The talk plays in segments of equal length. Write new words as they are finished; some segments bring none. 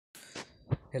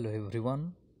Hello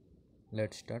everyone,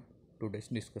 let's start today's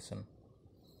discussion.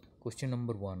 Question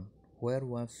number 1. Where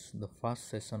was the first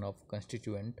session of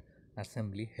Constituent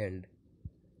Assembly held?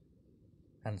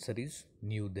 Answer is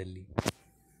New Delhi.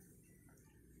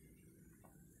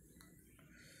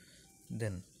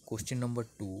 Then question number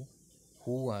 2.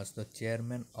 Who was the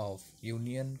chairman of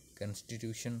Union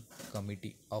Constitution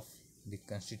Committee of the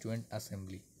Constituent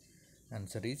Assembly?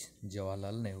 Answer is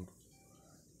Jawaharlal Nehru.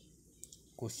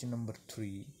 Question number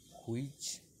 3.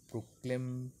 Which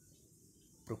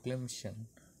proclamation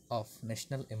of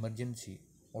national emergency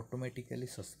automatically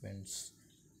suspends?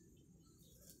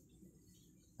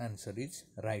 Answer is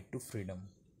right to freedom.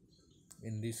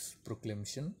 In this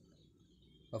proclamation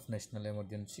of national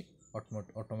emergency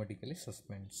automatically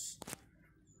suspends,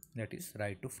 that is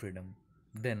right to freedom.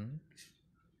 Then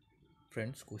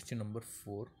friends, question number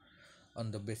 4. On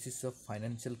the basis of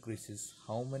financial crisis,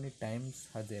 how many times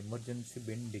has the emergency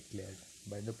been declared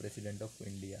by the President of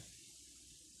India?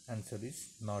 Answer is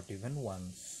not even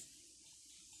once.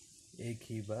 एक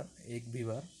भी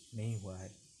बार नहीं हुआ है.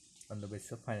 On the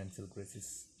basis of financial crisis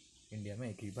India में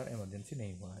एक ही बार emergency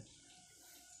नहीं हुआ है.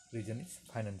 Reason is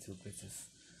financial crisis.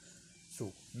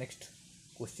 So next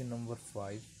question number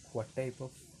 5. What type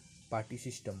of party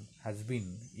system has been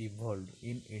evolved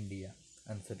in India?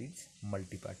 Answer is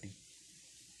multi party.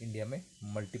 India में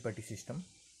multi party system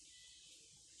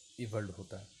evolve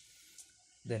होता है.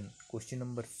 Then question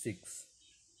number 6.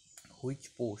 Which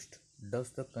post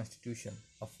does the Constitution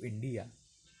of India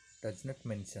does not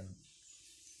mention?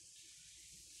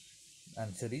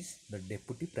 Answer is the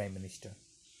Deputy Prime Minister.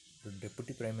 तो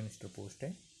Deputy Prime Minister post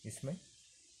है, इसमें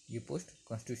ये post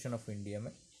Constitution of India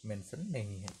में mention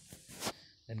नहीं है.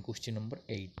 Then question number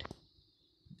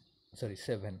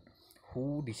 7.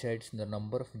 Who decides the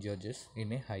number of judges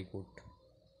in a high court?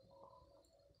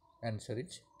 Answer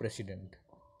is President.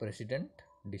 President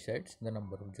decides the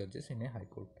number of judges in a high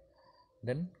court.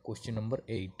 Then question number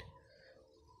 8.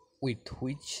 With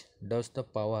which does the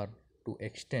power to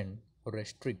extend or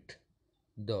restrict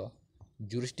the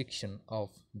jurisdiction of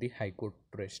the High Court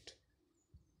rest?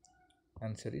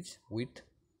 Answer is with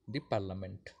the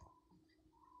Parliament.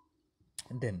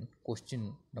 Then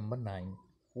question number 9.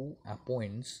 Who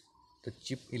appoints the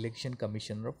Chief Election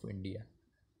Commissioner of India?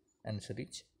 Answer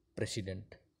is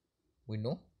President. We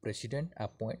know President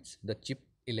appoints the Chief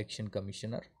Election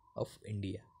Commissioner of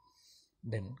India.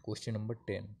 Then question number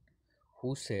 10.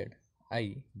 Who said,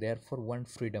 I therefore want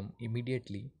freedom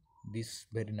immediately this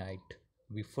very night,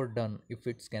 before dawn if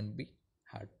it can be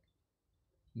had?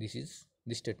 This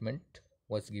statement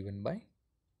was given by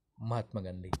Mahatma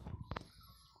Gandhi.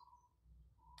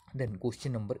 Then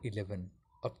question number 11.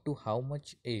 Up to how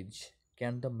much age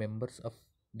can the members of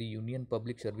the Union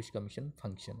Public Service Commission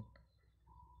function?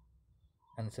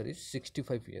 Answer is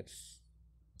 65 years.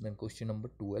 Then question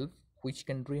number 12. Which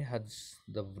country has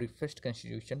the briefest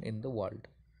constitution in the world?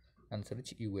 Answer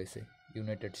is USA,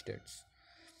 United States.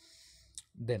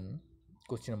 Then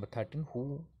question number 13.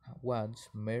 Who was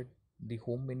made the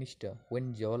Home Minister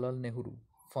when Jawaharlal Nehru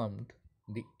formed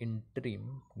the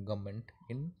interim government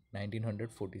in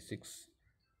 1946?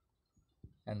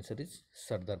 Answer is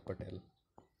Sardar Patel.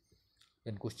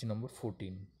 Then question number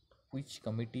 14. Which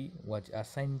committee was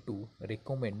assigned to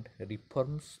recommend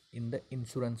reforms in the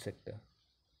insurance sector?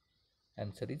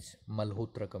 Answer is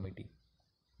Malhotra Committee.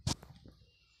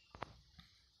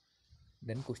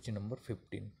 Then question number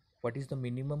 15. What is the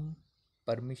minimum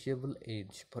permissible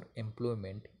age for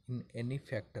employment in any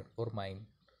factor or mine?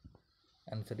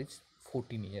 Answer is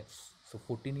 14 years. So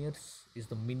 14 years is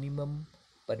the minimum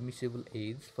permissible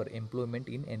age for employment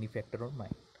in any factor or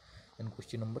mine. Then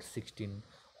question number 16.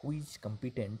 Who is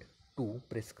competent to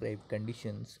prescribe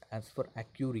conditions as for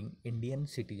acquiring Indian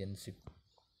citizenship?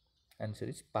 Answer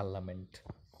is Parliament.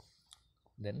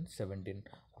 Then 17.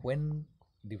 When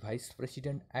the Vice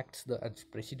President acts as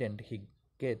President, he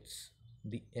gets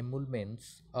the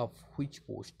emoluments of which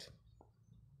post?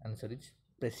 Answer is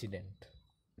President.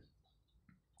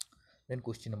 Then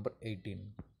question number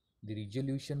 18. The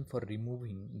resolution for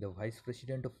removing the Vice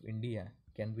President of India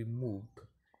can be moved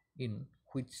in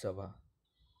which Sabha?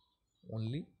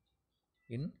 Only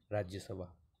in Rajya Sabha.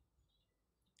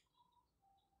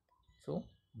 So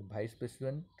the Vice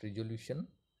President resolution,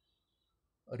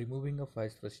 removing of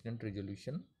Vice President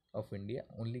resolution of India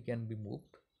only can be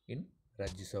moved in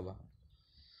Rajya Sabha.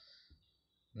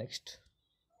 Next,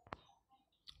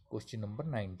 question number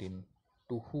 19.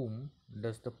 To whom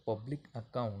does the Public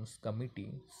Accounts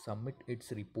Committee submit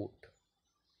its report?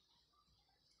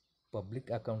 Public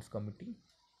Accounts Committee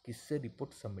किससे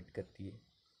report submit करती है?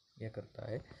 यह करता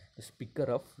है the speaker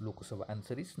of Lok Sabha.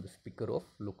 Answer is the speaker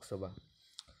of Lok Sabha.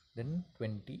 Then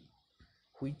 20.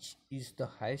 Which is the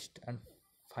highest and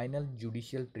final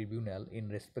judicial tribunal in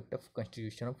respect of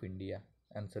Constitution of India?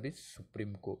 Answer is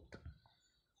Supreme Court.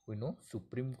 We know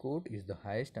Supreme Court is the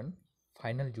highest and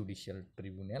final judicial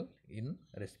tribunal in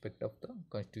respect of the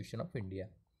Constitution of India.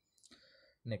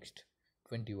 Next,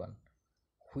 21.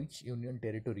 Which union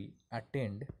territory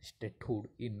attained statehood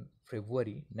in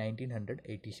February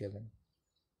 1987?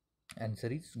 Answer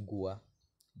is Goa.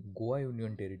 Goa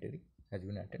Union Territory has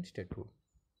been attained statehood.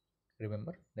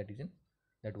 Remember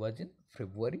that was in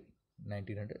February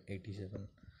 1987.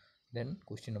 Then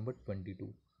question number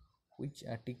 22. Which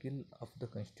article of the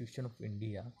Constitution of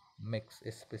India makes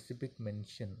a specific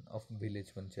mention of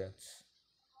village panchayats?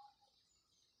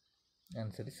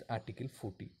 Answer is Article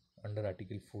 40. Under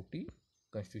Article 40,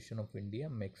 Constitution of India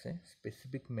makes a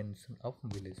specific mention of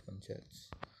village panchayats.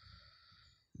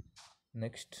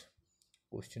 Next,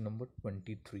 question number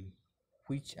 23.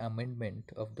 Which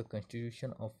amendment of the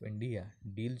Constitution of India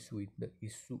deals with the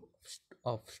issue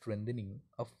of strengthening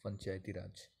of Panchayati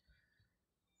Raj?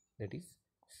 That is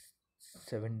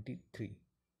 73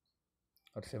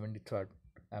 or 73rd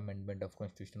amendment of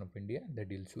Constitution of India that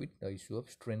deals with the issue of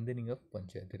strengthening of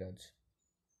Panchayati Raj.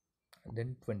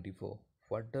 Then 24.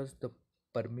 What does the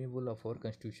preamble of our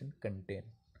Constitution contain?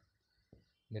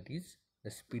 That is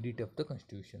the spirit of the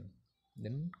Constitution.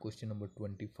 Then question number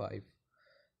 25.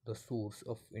 The source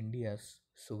of India's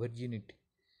sovereignty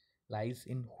lies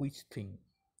in which thing?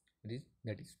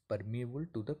 That is permeable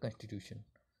to the Constitution.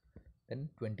 Then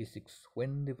 26.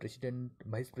 When the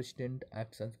vice president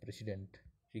acts as president,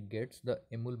 he gets the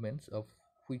emoluments of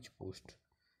which post?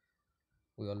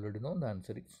 We already know the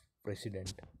answer is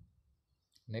president.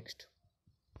 Next,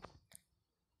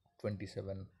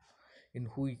 27. In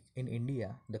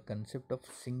India, the concept of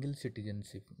single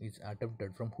citizenship is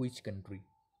adopted from which country?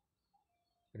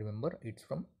 Remember, it's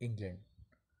from England.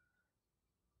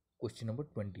 Question number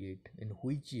 28. In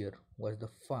which year was the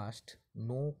first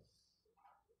no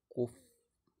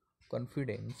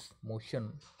confidence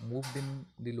motion moved in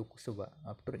the Lok Sabha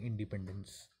after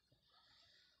independence?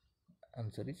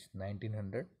 Answer is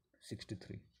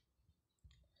 1963.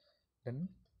 Then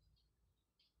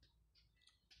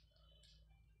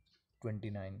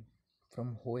 29.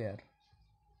 From where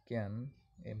can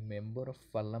a member of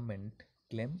parliament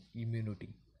claim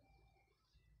immunity?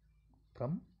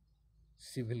 From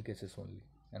civil cases only.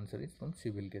 Answer is from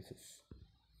civil cases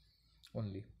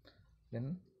only.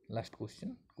 Then last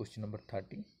question number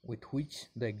 30. With which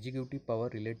the executive power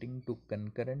relating to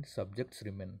concurrent subjects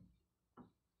remain?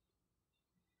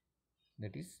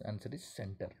 That is, answer is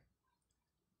center.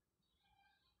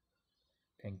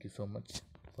 Thank you so much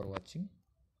for watching.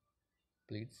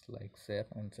 Please like, share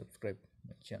and subscribe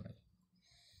my channel.